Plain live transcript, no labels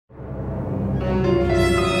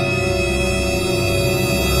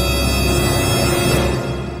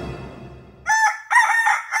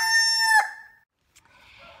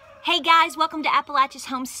welcome to Appalachia's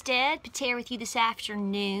Homestead. Patara with you this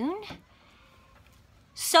afternoon.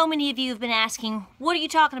 So many of you have been asking, what are you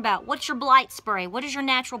talking about? What's your blight spray? What is your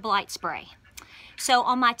natural blight spray? So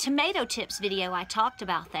on my tomato tips video, I talked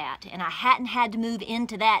about that, and I hadn't had to move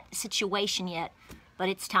into that situation yet, but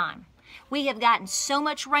it's time. We have gotten so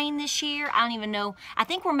much rain this year, I don't even know. I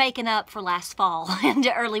think we're making up for last fall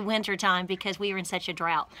into early winter time because we were in such a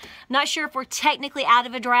drought. I'm not sure if we're technically out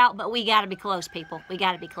of a drought, but we gotta be close, people. We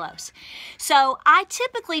gotta be close. So I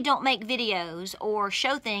typically don't make videos or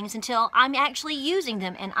show things until I'm actually using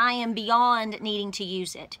them and I am beyond needing to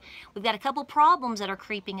use it. We've got a couple problems that are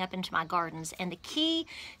creeping up into my gardens, and the key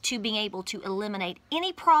to being able to eliminate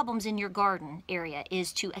any problems in your garden area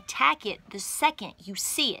is to attack it the second you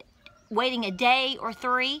see it. Waiting a day or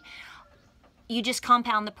three, you just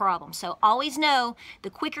compound the problem. So always know the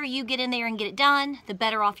quicker you get in there and get it done, the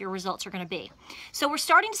better off your results are going to be. So we're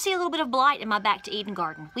starting to see a little bit of blight in my Back to Eden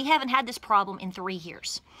garden. We haven't had this problem in 3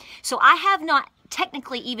 years. So I have not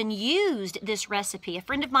technically even used this recipe. A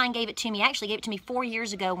friend of mine gave it to me, actually gave it to me 4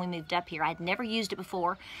 years ago when we moved up here. I'd never used it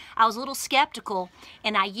before. I was a little skeptical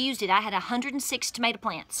and I used it. I had 106 tomato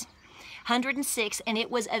plants. 106, and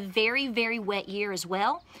it was a very, very wet year as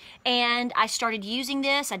well. And I started using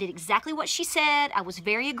this. I did exactly what she said. I was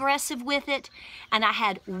very aggressive with it, and I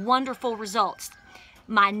had wonderful results.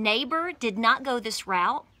 My neighbor did not go this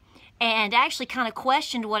route and actually kind of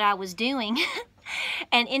questioned what I was doing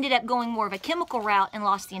and ended up going more of a chemical route and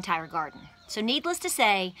lost the entire garden. So needless to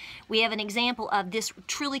say, we have an example of this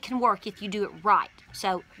truly can work if you do it right.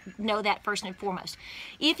 So know that first and foremost.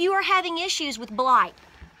 If you are having issues with blight,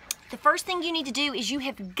 the first thing you need to do is you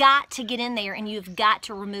have got to get in there and you've got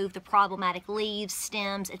to remove the problematic leaves,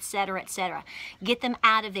 stems, etc., etc. Get them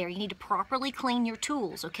out of there. You need to properly clean your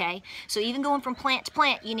tools, okay? So even going from plant to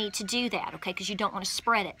plant, you need to do that, okay? Because you don't want to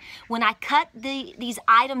spread it. When I cut these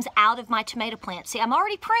items out of my tomato plant, see, I'm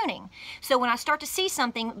already pruning. So when I start to see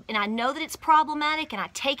something and I know that it's problematic and I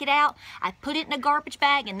take it out, I put it in a garbage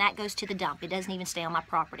bag and that goes to the dump. It doesn't even stay on my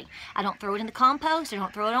property. I don't throw it in the compost. I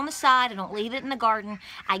don't throw it on the side. I don't leave it in the garden.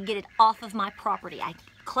 I get it off of my property. I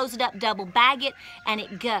close it up, double bag it, and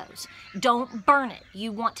it goes. Don't burn it.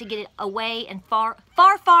 You want to get it away and far,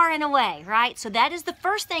 far, far and away, right? So that is the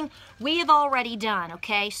first thing we have already done,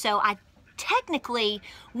 okay? So I technically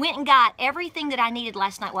went and got everything that I needed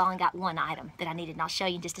last night. Well, I only got one item that I needed, and I'll show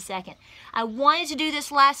you in just a second. I wanted to do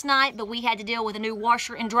this last night, but we had to deal with a new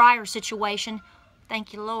washer and dryer situation.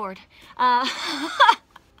 Thank you, Lord.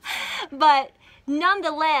 But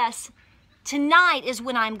nonetheless, tonight is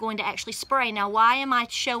when I'm going to actually spray. Now, why am I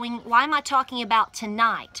talking about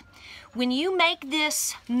tonight? When you make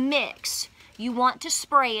this mix, you want to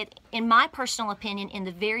spray it, in my personal opinion, in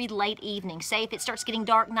the very late evening. Say if it starts getting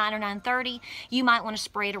dark 9 or 9:30, you might want to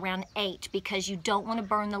spray it around 8 because you don't want to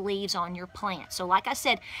burn the leaves on your plant. So like I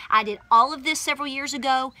said, I did all of this several years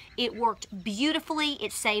ago. It worked beautifully.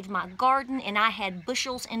 It saved my garden, and I had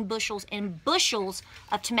bushels and bushels and bushels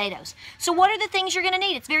of tomatoes. So what are the things you're going to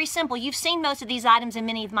need? It's very simple. You've seen most of these items in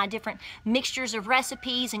many of my different mixtures of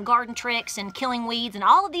recipes and garden tricks and killing weeds and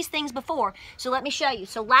all of these things before. So let me show you.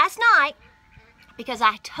 So last night, because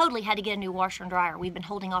I totally had to get a new washer and dryer. We've been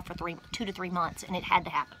holding off for 2 to 3 months, and it had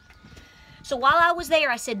to happen. So while I was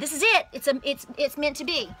there, I said, this is it. It's meant to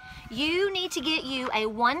be. You need to get you a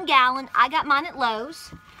 1 gallon. I got mine at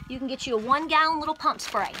Lowe's. You can get you a 1 gallon little pump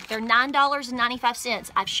spray. They're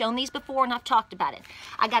 $9.95. I've shown these before and I've talked about it.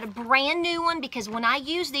 I got a brand new one because when I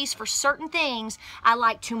use these for certain things, I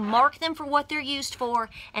like to mark them for what they're used for,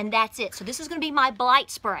 and that's it. So this is going to be my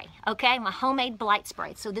blight spray, okay? My homemade blight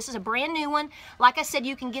spray. So this is a brand new one. Like I said,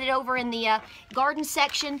 you can get it over in the garden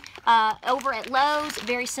section over at Lowe's.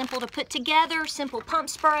 Very simple to put together. Simple pump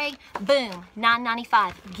spray. Boom,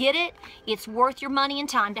 $9.95. Get it. It's worth your money and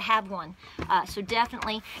time to have one. So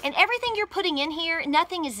definitely. And everything you're putting in here,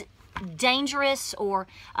 nothing is dangerous or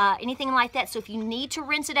anything like that. So if you need to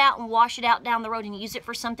rinse it out and wash it out down the road and use it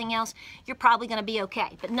for something else, you're probably going to be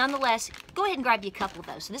okay. But nonetheless, go ahead and grab you a couple of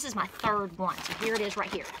those. So this is my 3rd one. So here it is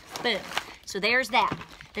right here. Boom. So there's that.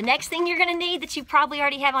 The next thing you're going to need that you probably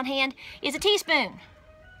already have on hand is a teaspoon.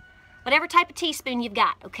 Whatever type of teaspoon you've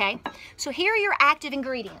got, okay? So here are your active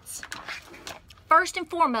ingredients. First and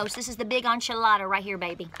foremost, this is the big enchilada right here,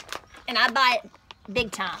 baby. And I buy it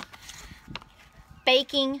big time.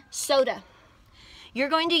 Baking soda. You're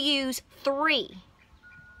going to use 3.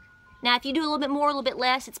 Now, if you do a little bit more, a little bit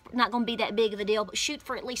less, it's not going to be that big of a deal, but shoot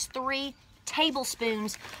for at least 3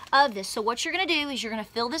 tablespoons of this. So what you're going to do is you're going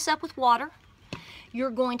to fill this up with water.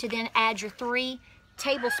 You're going to then add your 3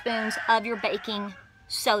 tablespoons of your baking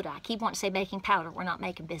soda. I keep wanting to say baking powder. We're not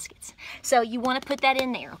making biscuits. So you want to put that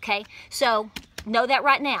in there, okay? So know that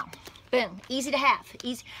right now. Boom, easy to have.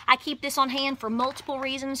 Easy. I keep this on hand for multiple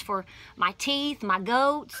reasons, for my teeth, my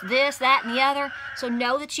goats, this, that, and the other. So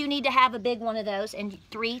know that you need to have a big one of those, and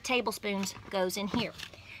 3 tablespoons goes in here.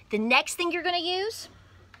 The next thing you're gonna use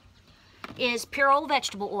is pure old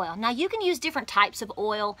vegetable oil. Now you can use different types of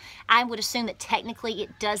oil. I would assume that technically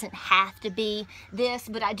it doesn't have to be this,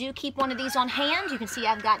 but I do keep one of these on hand. You can see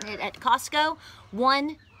I've gotten it at Costco.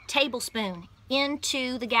 1 tablespoon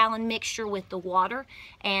into the gallon mixture with the water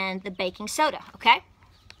and the baking soda, okay?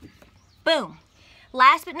 Boom.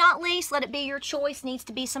 Last but not least, let it be your choice, needs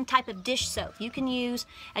to be some type of dish soap. You can use,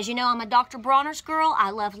 as you know, I'm a Dr. Bronner's girl.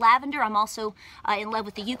 I love lavender. I'm also in love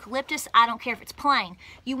with the eucalyptus. I don't care if it's plain.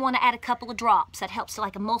 You want to add a couple of drops. That helps to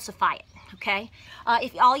like emulsify it, okay?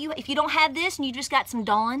 If you don't have this and you just got some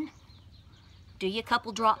Dawn, do you a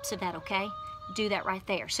couple drops of that, okay? Do that right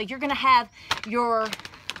there. So you're gonna have your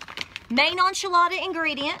main enchilada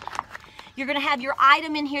ingredient. You're gonna have your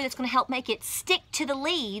item in here that's gonna help make it stick to the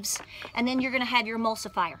leaves, and then you're gonna have your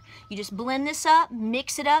emulsifier. You just blend this up,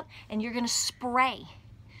 mix it up, and you're gonna spray.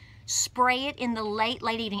 Spray it in the late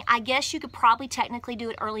evening. I guess you could probably technically do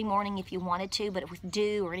it early morning if you wanted to, but with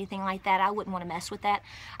dew or anything like that, I wouldn't want to mess with that.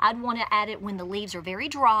 I'd want to add it when the leaves are very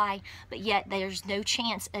dry, but yet there's no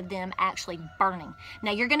chance of them actually burning.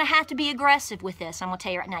 Now you're going to have to be aggressive with this. I'm going to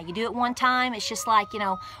tell you right now. You do it one time, it's just like, you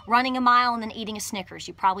know, running a mile and then eating a Snickers.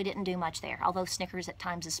 You probably didn't do much there, although Snickers at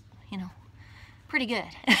times is, you know, pretty good.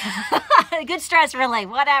 Good stress relief,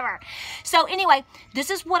 whatever. So anyway, this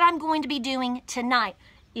is what I'm going to be doing tonight.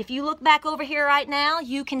 If you look back over here right now,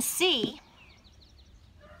 you can see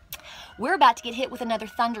we're about to get hit with another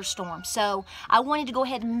thunderstorm. So I wanted to go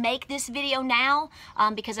ahead and make this video now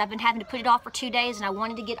because I've been having to put it off for 2 days, and I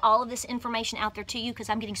wanted to get all of this information out there to you because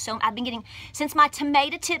I've been getting, since my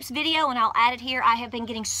tomato tips video, and I'll add it here, I have been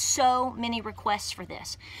getting so many requests for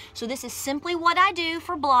this. So this is simply what I do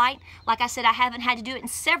for blight. Like I said, I haven't had to do it in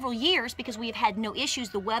several years because we have had no issues.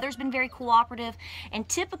 The weather's been very cooperative, and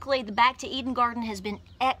typically the Back to Eden garden has been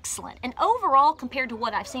excellent. And overall, compared to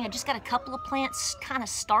what I've seen, I just got a couple of plants kind of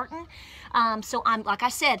starting. So I'm, like I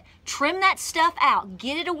said, trim that stuff out,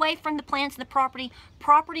 get it away from the plants and the property,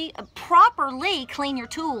 properly clean your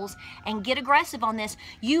tools, and get aggressive on this.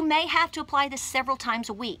 You may have to apply this several times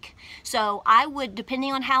a week. So I would,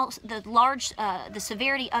 depending on how the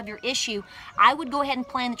severity of your issue, I would go ahead and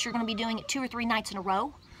plan that you're going to be doing it 2 or 3 nights in a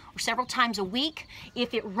row, or several times a week.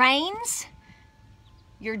 If it rains,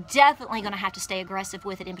 you're definitely going to have to stay aggressive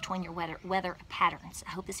with it in between your weather patterns.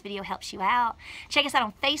 I hope this video helps you out. Check us out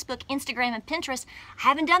on Facebook, Instagram, and Pinterest. I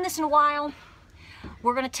haven't done this in a while.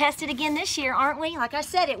 We're going to test it again this year, aren't we? Like I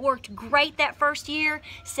said, it worked great that first year.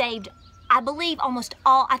 Saved, I believe, almost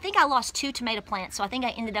all. I think I lost 2 tomato plants, so I think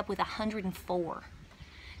I ended up with 104.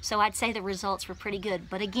 So I'd say the results were pretty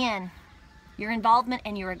good. But again, your involvement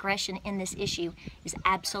and your aggression in this issue is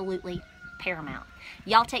absolutely paramount.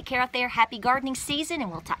 Y'all take care out there. Happy gardening season,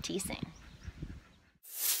 and we'll talk to you soon.